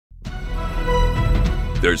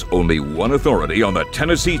There's only one authority on the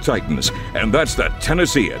Tennessee Titans, and that's the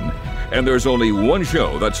Tennessean. And there's only one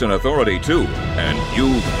show that's an authority too, and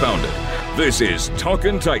you've found it. This is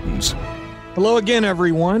Talkin' Titans. Hello again,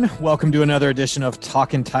 everyone. Welcome to another edition of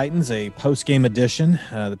Talkin' Titans, a post-game edition.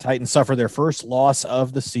 The Titans suffer their first loss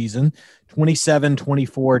of the season,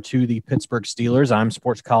 27-24 to the Pittsburgh Steelers. I'm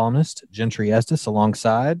sports columnist Gentry Estes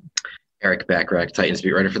alongside Eric Backrack, Titans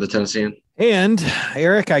beat writer for the Tennessean. And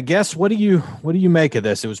Eric, I guess what do you make of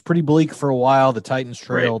this? It was pretty bleak for a while. The Titans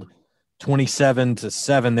trailed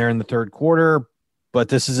 27-7 there in the third quarter, but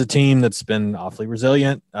this is a team that's been awfully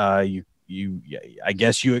resilient. I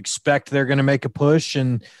guess you expect they're going to make a push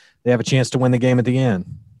and they have a chance to win the game at the end.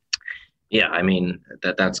 Yeah, I mean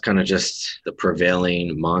that's kind of just the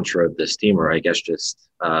prevailing mantra of this team, or I guess just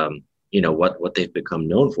what they've become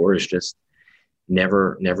known for is just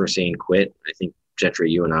never saying quit. I think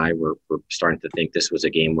Gentry, you and I were starting to think this was a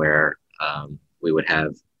game where we would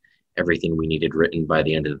have everything we needed written by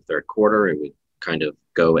the end of the third quarter. It would kind of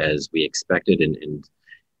go as we expected, and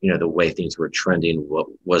the way things were trending, what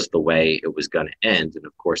was the way it was going to end. And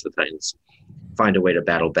of course, the Titans find a way to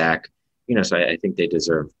battle back. So I think they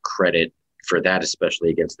deserve credit for that, especially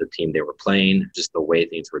against the team they were playing, just the way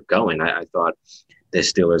things were going. I thought the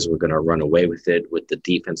Steelers were going to run away with it with the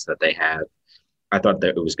defense that they have. I thought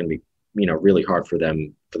that it was going to be, really hard for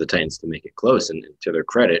the Titans to make it close. And to their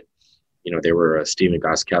credit, they were a Stephen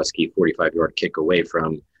Gostkowski 45-yard kick away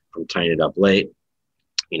from tying it up late.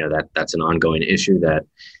 That's an ongoing issue that,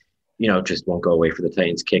 just won't go away for the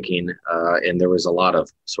Titans kicking. And there was a lot of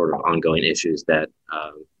sort of ongoing issues that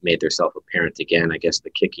made themselves apparent again. I guess the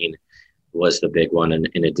kicking was the big one. And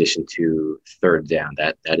in addition to third down,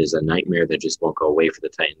 that is a nightmare that just won't go away for the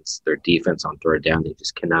Titans. Their defense on third down, they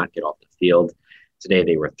just cannot get off the field. Today,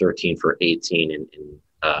 they were 13 for 18 in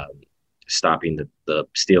stopping the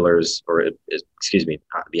Steelers, or excuse me,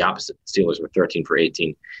 the opposite. The Steelers were 13 for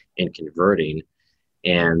 18 in converting.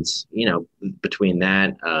 And, between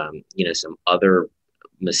that, some other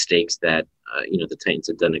mistakes that, the Titans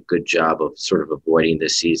have done a good job of sort of avoiding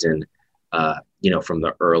this season, from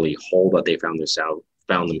the early hole that they found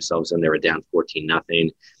themselves in. They were down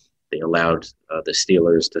 14-0. They allowed the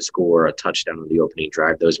Steelers to score a touchdown on the opening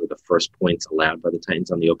drive. Those were the first points allowed by the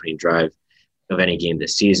Titans on the opening drive of any game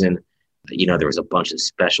this season. There was a bunch of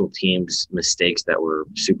special teams mistakes that were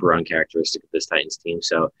super uncharacteristic of this Titans team.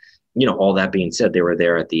 So, all that being said, they were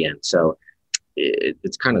there at the end. So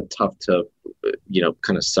it's kind of tough to,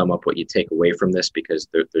 kind of sum up what you take away from this, because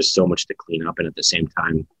there's so much to clean up. And at the same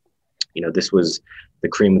time, this was the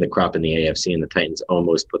cream of the crop in the AFC, and the Titans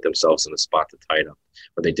almost put themselves in a spot to tie it up,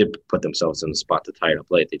 or they did put themselves in a spot to tie it up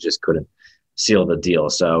late. They just couldn't seal the deal.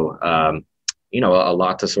 So, a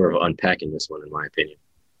lot to sort of unpack in this one, in my opinion.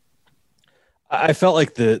 I felt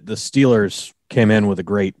like the Steelers came in with a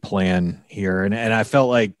great plan here, and I felt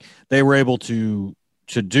like they were able to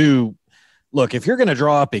do. Look, if you're going to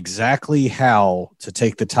draw up exactly how to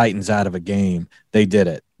take the Titans out of a game, they did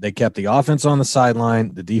it. They kept the offense on the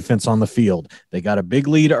sideline, the defense on the field. They got a big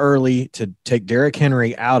lead early to take Derrick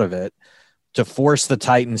Henry out of it, to force the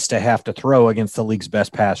Titans to have to throw against the league's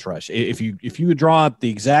best pass rush. If you would draw up the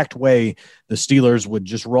exact way the Steelers would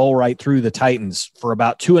just roll right through the Titans for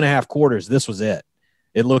about 2.5 quarters, this was it.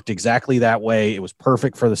 It looked exactly that way. It was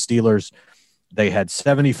perfect for the Steelers. They had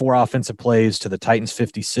 74 offensive plays to the Titans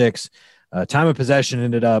 56. Time of possession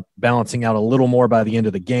ended up balancing out a little more by the end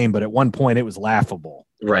of the game, but at one point it was laughable.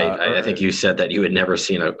 Right. I think you said that you had never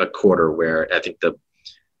seen a quarter where I think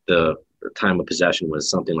the time of possession was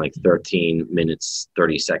something like 13 minutes,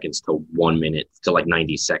 30 seconds to 1 minute to like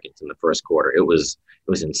 90 seconds in the first quarter. It was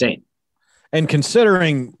insane. And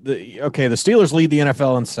considering the Steelers lead the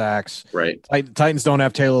NFL in sacks, right? Titans don't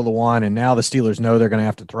have Taylor Lewan, and now the Steelers know they're going to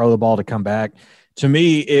have to throw the ball to come back. To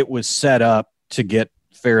me, it was set up to get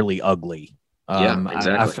fairly ugly. Yeah,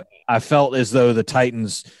 exactly. I felt as though the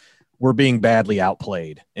Titans were being badly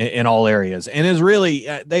outplayed in all areas, and is really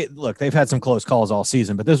they've had some close calls all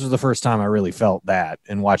season, but this was the first time I really felt that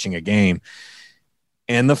in watching a game.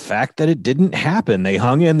 And the fact that it didn't happen, they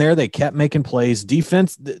hung in there, they kept making plays.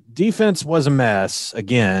 Defense was a mess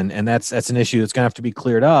again, and that's an issue that's going to have to be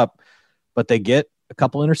cleared up. But they get a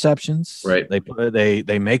couple interceptions. Right.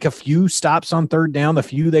 They make a few stops on third down. The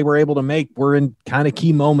few they were able to make were in kind of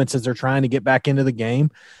key moments as they're trying to get back into the game.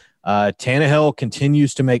 Tannehill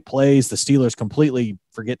continues to make plays. The Steelers completely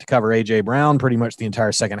forget to cover A.J. Brown pretty much the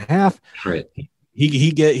entire second half. Right.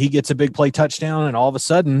 He gets a big play touchdown, and all of a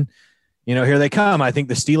sudden, here they come. I think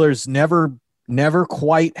the Steelers never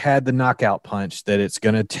quite had the knockout punch that it's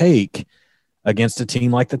going to take against a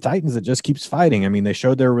team like the Titans that just keeps fighting. I mean, they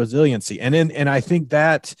showed their resiliency. And I think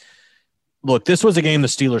that Look, this was a game the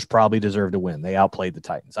Steelers probably deserved to win. They outplayed the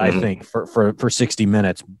Titans, I think, for 60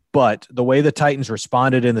 minutes. But the way the Titans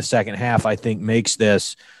responded in the second half, I think, makes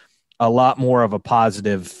this a lot more of a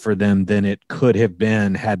positive for them than it could have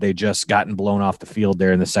been had they just gotten blown off the field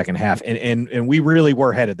there in the second half. And we really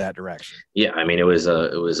were headed that direction. Yeah, I mean, it was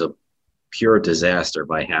a pure disaster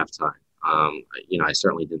by halftime. I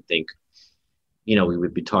certainly didn't think, we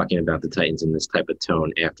would be talking about the Titans in this type of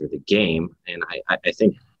tone after the game. And I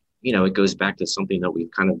think, it goes back to something that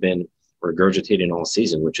we've kind of been regurgitating all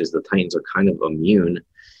season, which is the Titans are kind of immune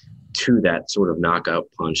to that sort of knockout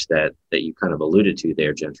punch that you kind of alluded to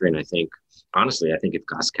there, Gentry. And I think if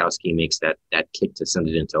Gostkowski makes that kick to send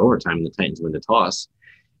it into overtime and the Titans win the toss,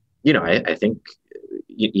 I think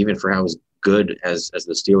even for how good as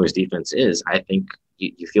the Steelers defense is, I think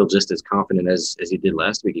you feel just as confident as you did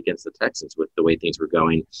last week against the Texans with the way things were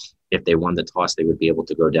going. If they won the toss, they would be able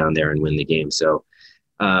to go down there and win the game. So,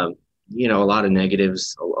 a lot of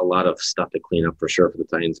negatives, a lot of stuff to clean up for sure for the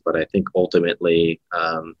Titans. But I think ultimately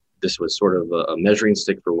this was sort of a measuring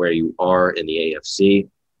stick for where you are in the AFC.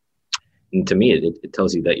 And to me, it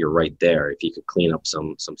tells you that you're right there. If you could clean up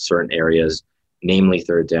some certain areas, namely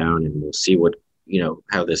third down, and we'll see what,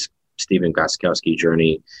 how this Stephen Gostkowski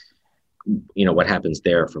journey, what happens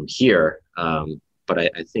there from here. But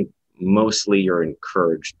I think mostly you're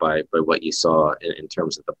encouraged by what you saw in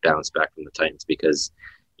terms of the bounce back from the Titans, because,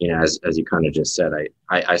 as you kind of just said,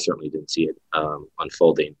 I certainly didn't see it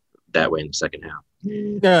unfolding that way in the second half.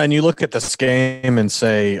 Yeah, and you look at this game and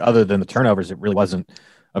say, other than the turnovers, it really wasn't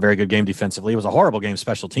a very good game defensively. It was a horrible game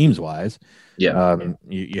special teams wise. Yeah.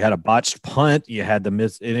 You had a botched punt. You had in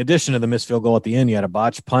addition to the missed field goal at the end, you had a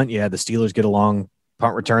botched punt. You had the Steelers get a long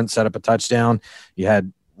punt return, set up a touchdown. You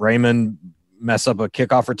had Raymond mess up a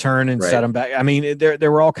kickoff return and set them back. I mean,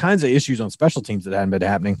 there were all kinds of issues on special teams that hadn't been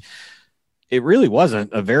happening. It really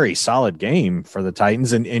wasn't a very solid game for the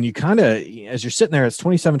Titans. And you kind of, as you're sitting there, it's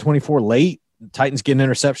 27-24 late. Titans get an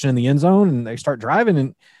interception in the end zone and they start driving,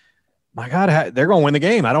 and my God, they're going to win the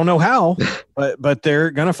game. I don't know how, but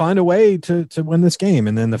they're going to find a way to win this game.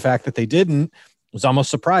 And then the fact that they didn't was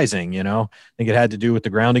almost surprising. I think it had to do with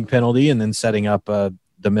the grounding penalty and then setting up the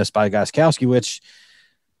miss by Gostkowski, which,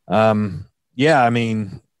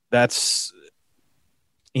 that's,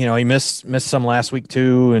 he missed some last week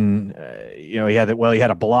too. And, he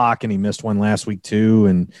had a block and he missed one last week too.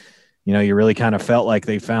 And, you really kind of felt like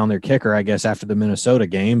they found their kicker, I guess, after the Minnesota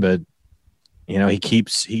game, but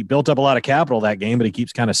he built up a lot of capital that game, but he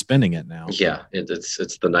keeps kind of spending it now. Yeah,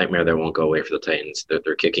 it's the nightmare that won't go away for the Titans.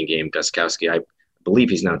 Their kicking game, Gostkowski, I believe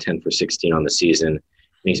he's now 10 for 16 on the season. And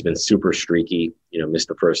he's been super streaky, missed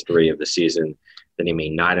the first 3 of the season. Then he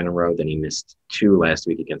made 9 in a row. Then he missed 2 last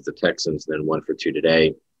week against the Texans, then 1 for 2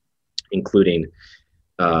 today, including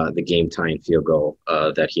the game-tying field goal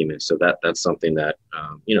that he missed. So that's something that,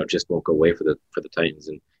 just won't go away for the Titans.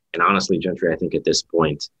 And honestly, Gentry, I think at this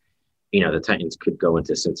point, the Titans could go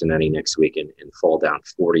into Cincinnati next week and fall down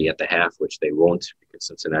 40 at the half, which they won't because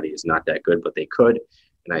Cincinnati is not that good, but they could.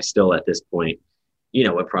 And I still, at this point,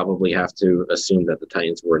 would probably have to assume that the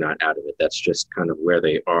Titans were not out of it. That's just kind of where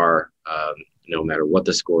they are, no matter what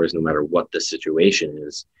the score is, no matter what the situation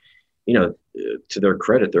is. To their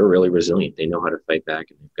credit, they're really resilient. They know how to fight back,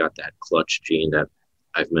 and they've got that clutch gene that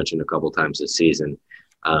I've mentioned a couple times this season.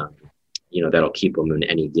 That'll keep them in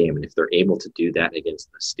any game. And if they're able to do that against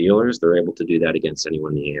the Steelers, they're able to do that against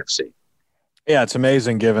anyone in the AFC. Yeah, it's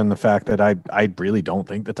amazing given the fact that I really don't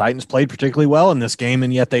think the Titans played particularly well in this game,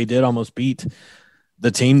 and yet they did almost beat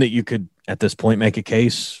the team that you could, at this point, make a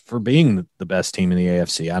case for being the best team in the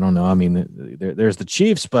AFC. I don't know. I mean, there's the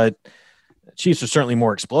Chiefs, but the Chiefs are certainly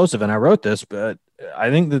more explosive, and I wrote this, but I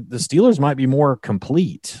think that the Steelers might be more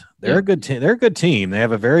complete. They're a good team. They're a good team. They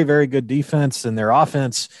have a very, very good defense, and their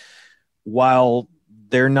offense, while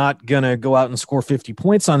they're not going to go out and score 50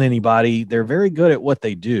 points on anybody, they're very good at what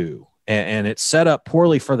they do. And it's set up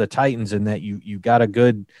poorly for the Titans in that you got a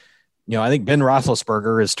good, I think Ben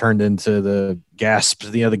Roethlisberger has turned into the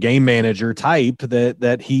the game manager type that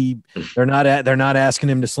they're not asking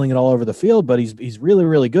him to sling it all over the field, but he's really,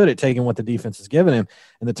 really good at taking what the defense has given him.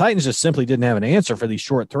 And the Titans just simply didn't have an answer for these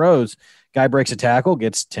short throws. Guy breaks a tackle,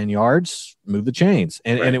 gets 10 yards, move the chains.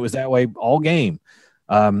 And it was that way all game.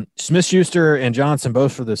 Smith-Schuster and Johnson,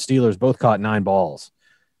 both for the Steelers, both caught 9 balls,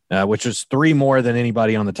 which was 3 more than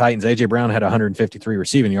anybody on the Titans. A.J. Brown had 153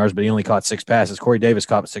 receiving yards, but he only caught 6 passes. Corey Davis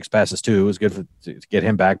caught 6 passes too. It was good to get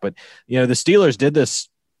him back. But, the Steelers did this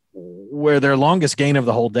where their longest gain of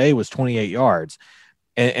the whole day was 28 yards.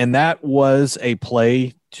 And that was a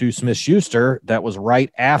play to Smith-Schuster that was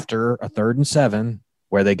right after a 3rd and 7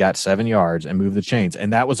 where they got 7 yards and moved the chains.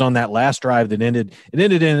 And that was on that last drive that ended in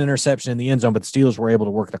an interception in the end zone, but the Steelers were able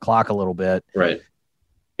to work the clock a little bit. Right.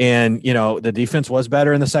 And, the defense was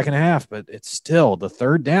better in the second half, but it's still the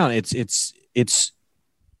third down. It's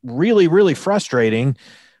really, really frustrating.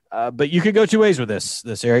 But you could go two ways with this,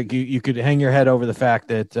 Eric. You could hang your head over the fact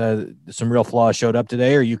that some real flaws showed up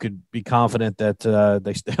today, or you could be confident that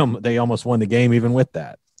they almost won the game even with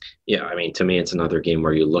that. Yeah, I mean, to me, it's another game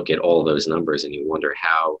where you look at all those numbers and you wonder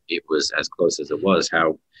how it was as close as it was,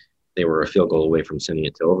 how they were a field goal away from sending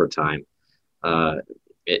it to overtime.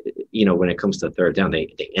 When it comes to third down,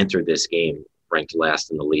 they entered this game ranked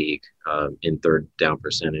last in the league in third down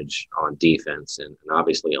percentage on defense, and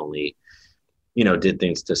obviously only did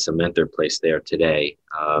things to cement their place there today.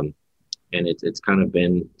 And it's kind of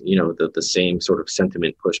been, the same sort of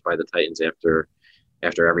sentiment pushed by the Titans after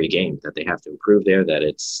every game, that they have to improve there, that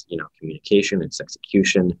it's, communication, it's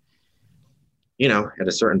execution. At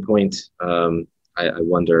a certain point, I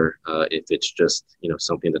wonder if it's just,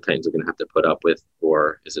 something the Titans are going to have to put up with,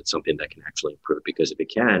 or is it something that can actually improve? Because if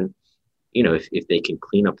it can, if they can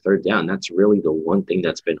clean up third down, that's really the one thing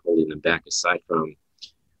that's been holding them back, aside from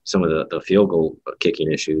some of the field goal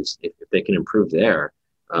kicking issues. If they can improve there,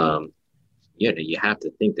 you have to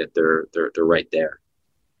think that they're right there.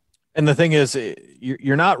 And the thing is,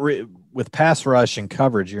 you're not with pass rush and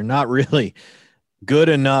coverage, you're not really good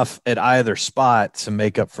enough at either spot to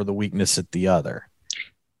make up for the weakness at the other.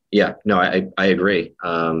 Yeah, no, I agree.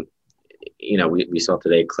 We saw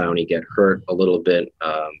today Clowney get hurt a little bit.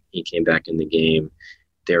 He came back in the game.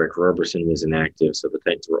 Derek Roberson was inactive, so the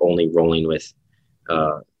Titans were only rolling with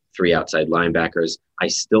 3 outside linebackers. I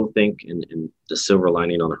still think, and the silver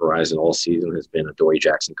lining on the horizon all season has been Adoree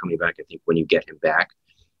Jackson coming back. I think when you get him back,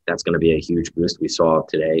 that's going to be a huge boost. We saw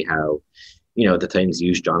today how, the Titans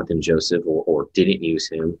used Jonathan Joseph or didn't use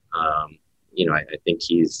him. I think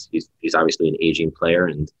he's obviously an aging player,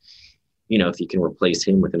 and if you can replace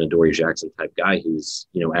him with an Adoree Jackson type guy who's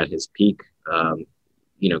at his peak,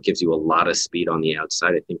 gives you a lot of speed on the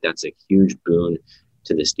outside. I think that's a huge boon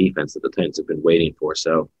to this defense that the Titans have been waiting for.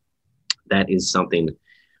 So that is something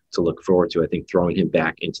to look forward to. I think throwing him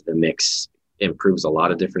back into the mix improves a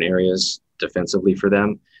lot of different areas defensively for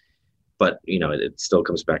them. But, it still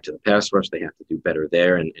comes back to the pass rush. They have to do better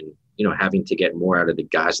there, and having to get more out of the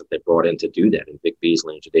guys that they brought in to do that, and Vic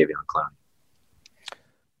Beasley and Jadeveon Clowney.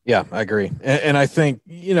 Yeah, I agree. And I think,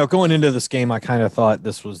 going into this game, I kind of thought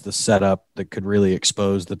this was the setup that could really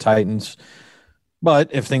expose the Titans.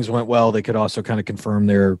 But if things went well, they could also kind of confirm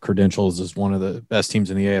their credentials as one of the best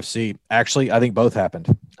teams in the AFC. Actually, I think both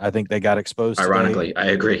happened. I think they got exposed. Ironically, today. I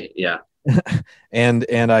agree. Yeah. and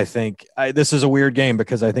I think this is a weird game,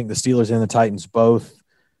 because I think the Steelers and the Titans both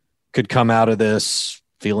could come out of this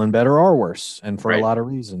feeling better or worse, and for a lot of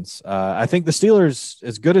reasons. I think the Steelers,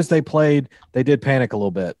 as good as they played, they did panic a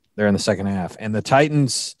little bit there in the second half. And the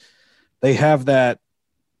Titans, they have that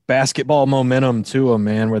basketball momentum to them,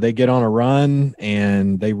 man, where they get on a run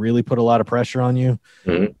and they really put a lot of pressure on you.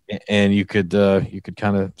 Mm-hmm. And you could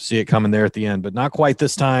kind of see it coming there at the end, but not quite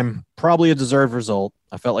this time. Probably a deserved result.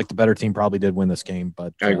 I felt like the better team probably did win this game,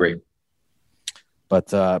 but I agree.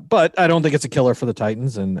 But I don't think it's a killer for the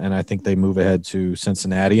Titans, and I think they move ahead to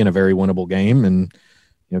Cincinnati in a very winnable game and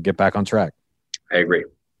get back on track. I agree.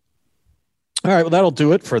 All right, well, that'll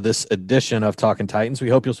do it for this edition of Talking Titans. We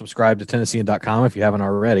hope you'll subscribe to Tennessean.com if you haven't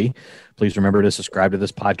already. Please remember to subscribe to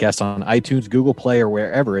this podcast on iTunes, Google Play, or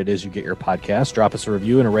wherever it is you get your podcast. Drop us a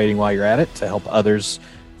review and a rating while you're at it to help others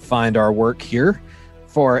find our work here.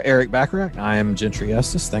 For Eric Bacharach, I am Gentry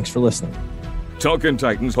Estes. Thanks for listening. Talkin'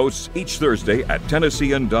 Titans hosts each Thursday at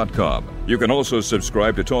Tennessean.com. You can also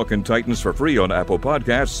subscribe to Talkin' Titans for free on Apple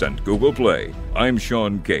Podcasts and Google Play. I'm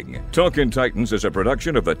Sean King. Talkin' Titans is a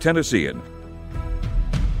production of the Tennessean.